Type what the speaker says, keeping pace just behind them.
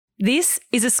This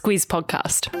is a Squiz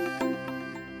podcast.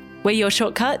 We're your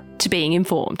shortcut to being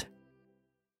informed.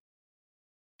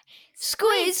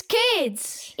 Squiz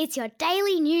Kids! It's your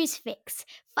daily news fix.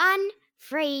 Fun,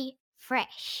 free,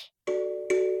 fresh.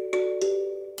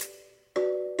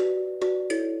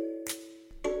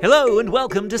 Hello and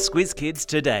welcome to Squiz Kids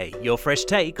Today, your fresh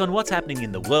take on what's happening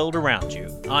in the world around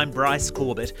you. I'm Bryce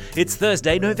Corbett. It's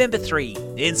Thursday, November 3.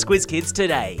 In Squiz Kids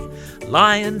Today,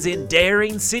 lions in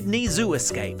daring Sydney zoo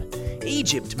escape.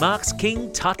 Egypt marks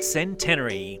King Tut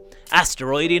centenary.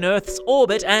 Asteroid in Earth's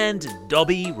orbit and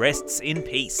Dobby rests in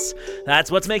peace. That's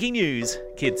what's making news,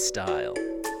 kids style.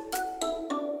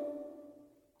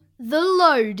 The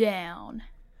Lowdown.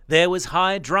 There was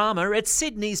high drama at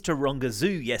Sydney's Taronga Zoo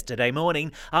yesterday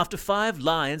morning after 5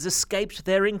 lions escaped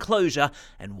their enclosure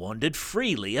and wandered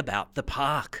freely about the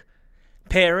park.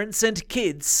 Parents and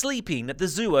kids sleeping at the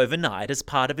zoo overnight as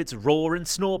part of its Roar and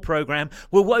Snore program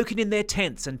were woken in their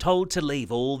tents and told to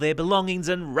leave all their belongings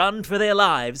and run for their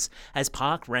lives as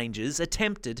park rangers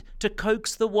attempted to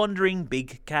coax the wandering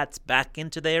big cats back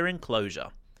into their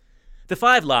enclosure. The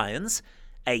 5 lions,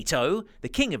 Ato, the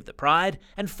king of the pride,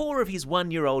 and 4 of his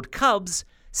 1-year-old cubs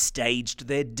staged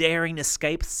their daring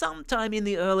escape sometime in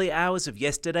the early hours of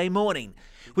yesterday morning,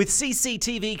 with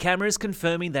CCTV cameras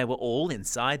confirming they were all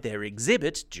inside their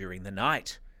exhibit during the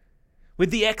night. With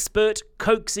the expert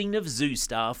coaxing of zoo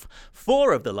staff,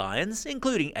 4 of the lions,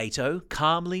 including Ato,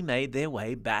 calmly made their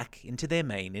way back into their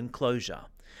main enclosure.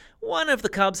 One of the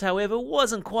cubs, however,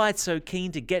 wasn't quite so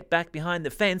keen to get back behind the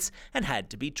fence and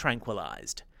had to be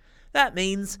tranquilized. That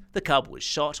means the cub was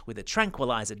shot with a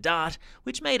tranquilizer dart,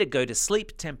 which made it go to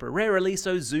sleep temporarily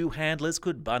so zoo handlers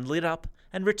could bundle it up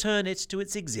and return it to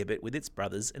its exhibit with its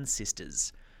brothers and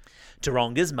sisters.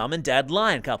 Taronga's mum and dad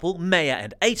lion couple, Maya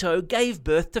and Ato, gave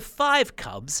birth to 5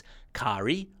 cubs,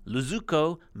 Kari,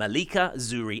 Luzuko, Malika,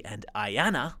 Zuri and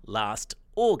Ayana, last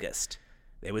August.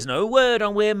 There was no word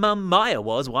on where mum Maya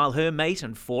was while her mate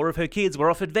and 4 of her kids were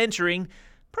off adventuring,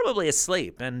 probably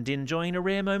asleep and enjoying a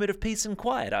rare moment of peace and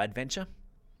quiet, I'd venture.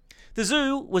 The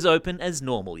zoo was open as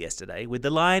normal yesterday, with the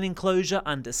lion enclosure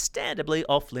understandably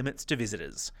off limits to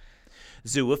visitors.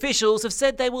 Zoo officials have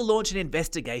said they will launch an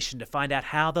investigation to find out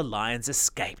how the lions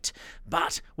escaped,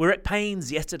 but were at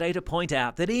pains yesterday to point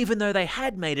out that even though they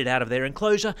had made it out of their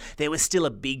enclosure, there was still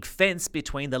a big fence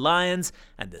between the lions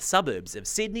and the suburbs of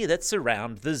Sydney that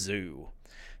surround the zoo.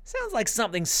 Sounds like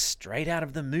something straight out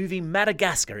of the movie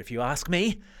Madagascar, if you ask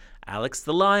me. Alex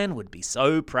the lion would be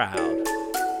so proud.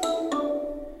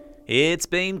 It's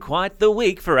been quite the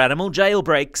week for animal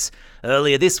jailbreaks.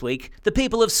 Earlier this week, the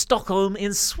people of Stockholm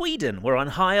in Sweden were on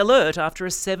high alert after a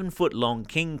 7-foot-long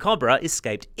king cobra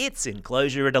escaped its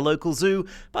enclosure at a local zoo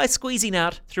by squeezing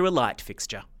out through a light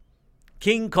fixture.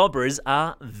 King cobras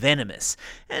are venomous,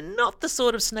 and not the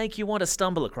sort of snake you want to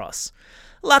stumble across.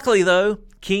 Luckily though,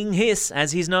 King Hiss,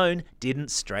 as he's known, didn't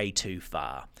stray too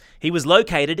far. He was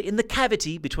located in the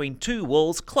cavity between 2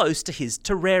 walls close to his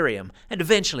terrarium and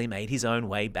eventually made his own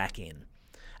way back in.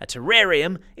 A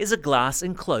terrarium is a glass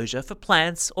enclosure for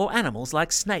plants or animals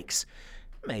like snakes.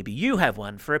 Maybe you have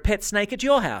one for a pet snake at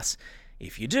your house.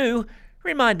 If you do,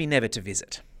 remind me never to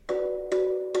visit.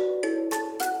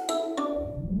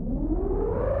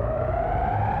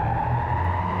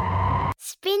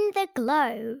 Spin the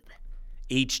globe.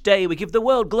 Each day we give the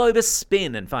world globe a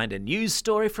spin and find a news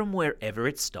story from wherever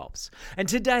it stops. And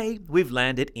today we've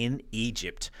landed in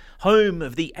Egypt, home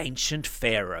of the ancient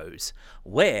pharaohs,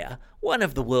 where one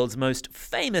of the world's most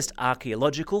famous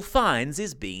archaeological finds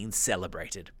is being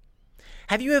celebrated.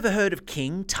 Have you ever heard of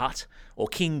King Tut, or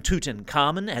King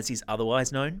Tutankhamun as he's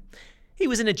otherwise known? He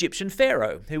was an Egyptian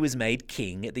pharaoh who was made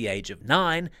king at the age of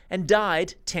 9 and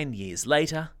died 10 years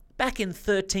later, back in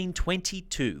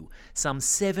 1322, some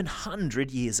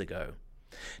 700 years ago.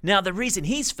 Now, the reason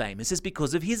he's famous is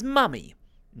because of his mummy.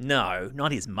 No,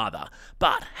 not his mother,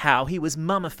 but how he was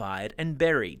mummified and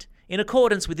buried, in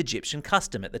accordance with Egyptian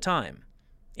custom at the time.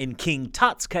 In King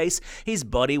Tut's case, his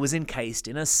body was encased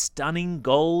in a stunning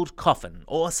gold coffin,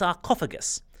 or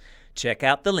sarcophagus. Check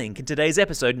out the link in today's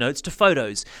episode notes to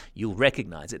photos. You'll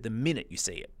recognise it the minute you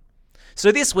see it. So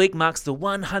this week marks the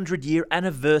 100-year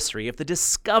anniversary of the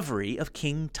discovery of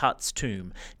King Tut's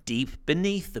tomb, deep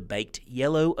beneath the baked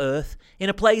yellow earth in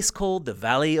a place called the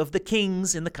Valley of the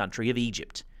Kings in the country of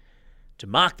Egypt. To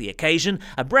mark the occasion,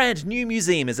 a brand new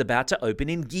museum is about to open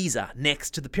in Giza,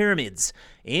 next to the pyramids,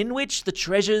 in which the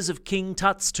treasures of King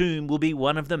Tut's tomb will be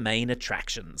one of the main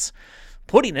attractions,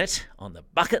 putting it on the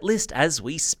bucket list as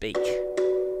we speak.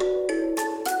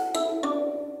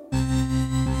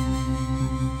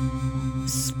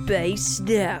 Spaced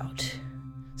out.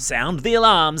 Sound the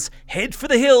alarms, head for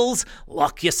the hills,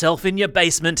 lock yourself in your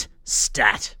basement,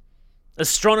 stat.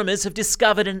 Astronomers have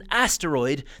discovered an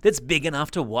asteroid that's big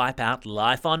enough to wipe out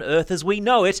life on Earth as we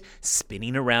know it,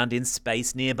 spinning around in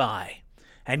space nearby.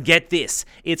 And get this,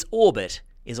 its orbit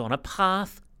is on a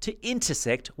path to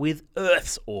intersect with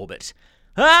Earth's orbit.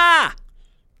 Ah!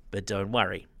 But don't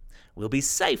worry, we'll be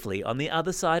safely on the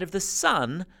other side of the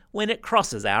Sun when it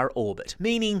crosses our orbit,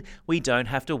 meaning we don't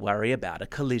have to worry about a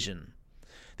collision.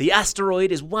 The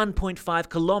asteroid is 1.5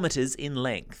 kilometres in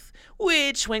length,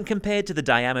 which, when compared to the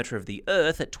diameter of the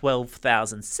Earth at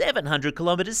 12,700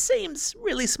 kilometres, seems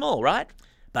really small, right?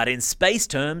 But in space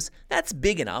terms, that's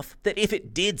big enough that if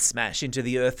it did smash into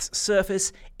the Earth's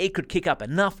surface, it could kick up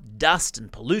enough dust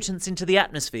and pollutants into the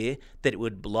atmosphere that it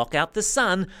would block out the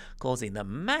sun, causing the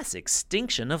mass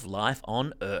extinction of life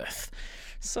on Earth.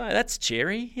 So that's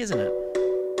cheery, isn't it?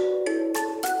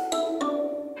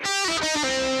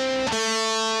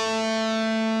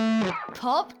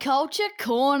 Pop Culture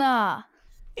Corner.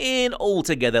 In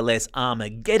altogether less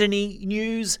Armageddon-y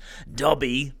news,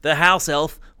 Dobby, the house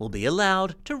elf, will be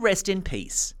allowed to rest in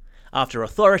peace after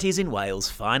authorities in Wales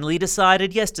finally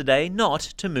decided yesterday not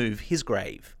to move his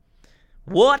grave.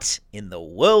 What in the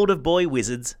world of boy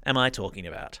wizards am I talking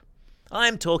about?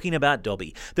 I'm talking about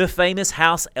Dobby, the famous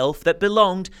house elf that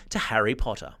belonged to Harry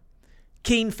Potter.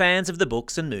 Keen fans of the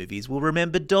books and movies will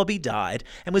remember Dobby died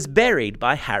and was buried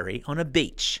by Harry on a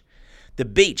beach. The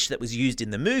beach that was used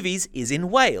in the movies is in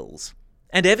Wales,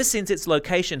 and ever since its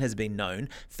location has been known,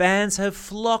 fans have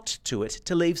flocked to it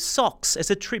to leave socks as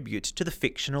a tribute to the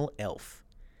fictional elf.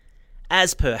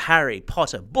 As per Harry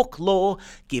Potter book lore,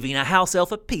 giving a house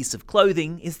elf a piece of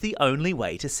clothing is the only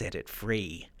way to set it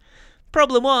free.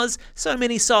 Problem was, so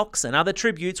many socks and other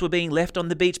tributes were being left on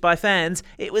the beach by fans,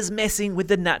 it was messing with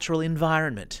the natural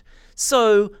environment.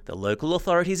 So, the local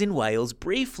authorities in Wales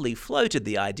briefly floated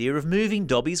the idea of moving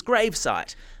Dobby's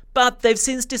gravesite, but they've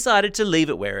since decided to leave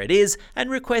it where it is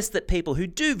and request that people who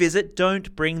do visit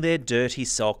don't bring their dirty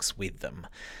socks with them.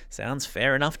 Sounds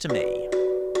fair enough to me.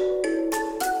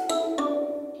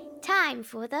 Time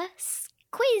for the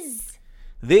quiz.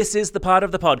 This is the part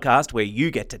of the podcast where you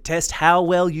get to test how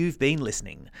well you've been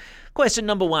listening. Question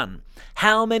number 1.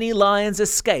 How many lions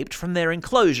escaped from their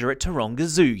enclosure at Taronga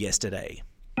Zoo yesterday?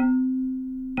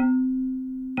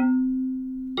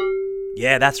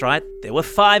 Yeah, that's right. There were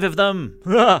 5 of them.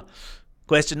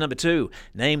 Question number 2.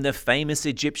 Name the famous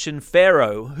Egyptian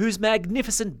pharaoh whose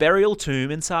magnificent burial tomb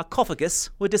and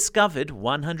sarcophagus were discovered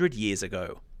 100 years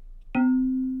ago.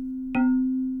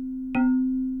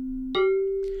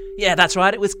 Yeah, that's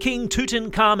right. It was King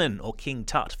Tutankhamun, or King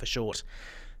Tut for short.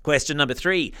 Question number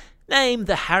 3. Name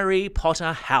the Harry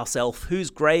Potter house elf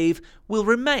whose grave will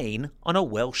remain on a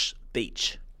Welsh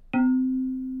beach.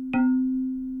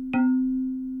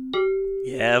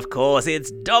 Yeah, of course,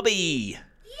 it's Dobby.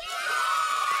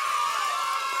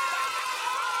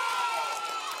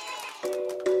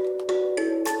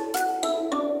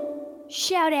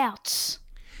 Shout-outs.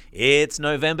 It's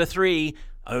November 3,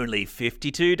 only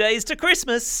 52 days to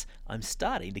Christmas. I'm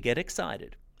starting to get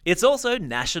excited. It's also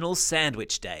National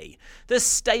Sandwich Day, the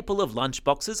staple of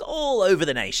lunchboxes all over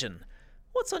the nation.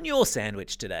 What's on your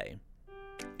sandwich today?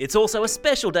 It's also a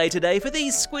special day today for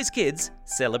these Squiz kids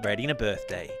celebrating a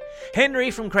birthday. Henry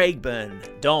from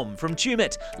Craigburn, Dom from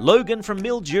Tumut, Logan from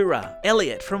Mildura,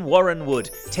 Elliot from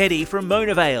Warrenwood, Teddy from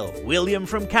Mona Vale, William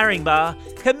from Caringbah,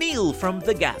 Camille from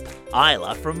The Gap,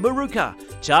 Isla from Maruka,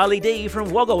 Charlie D from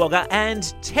Wagga Wagga,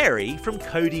 and Terry from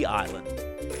Cody Island.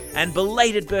 And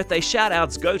belated birthday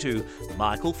shout-outs go to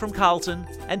Michael from Carlton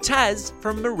and Taz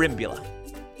from Marimbula.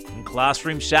 And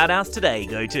classroom shout-outs today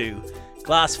go to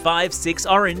Class 5-6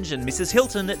 Orange and Mrs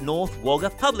Hilton at North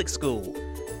Wagga Public School.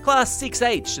 Class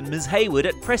 6H and Ms Hayward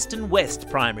at Preston West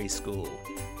Primary School.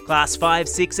 Class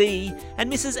 5-6E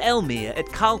and Mrs Elmere at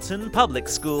Carlton Public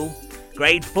School.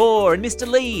 Grade 4 and Mr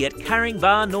Lee at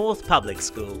Caringbah North Public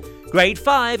School. Grade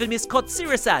 5 and Miss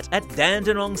Kotsirasat at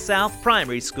Dandenong South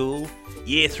Primary School.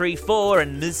 Year 3-4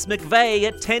 and Ms McVeigh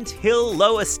at Tent Hill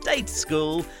Lower State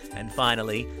School. And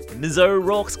finally, Ms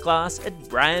O'Rourke's class at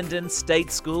Brandon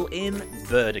State School in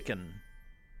Burdekin.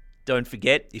 Don't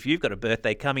forget, if you've got a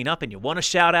birthday coming up and you want a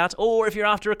shout-out, or if you're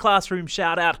after a classroom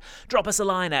shout-out, drop us a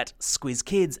line at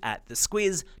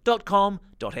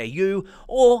squizkids@thesquiz.com.au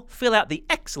or fill out the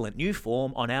excellent new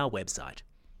form on our website.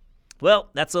 Well,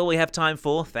 that's all we have time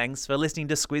for. Thanks for listening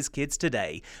to Squiz Kids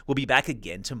today. We'll be back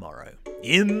again tomorrow.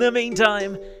 In the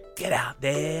meantime, get out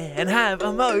there and have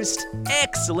a most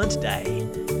excellent day.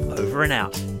 Over and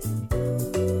out.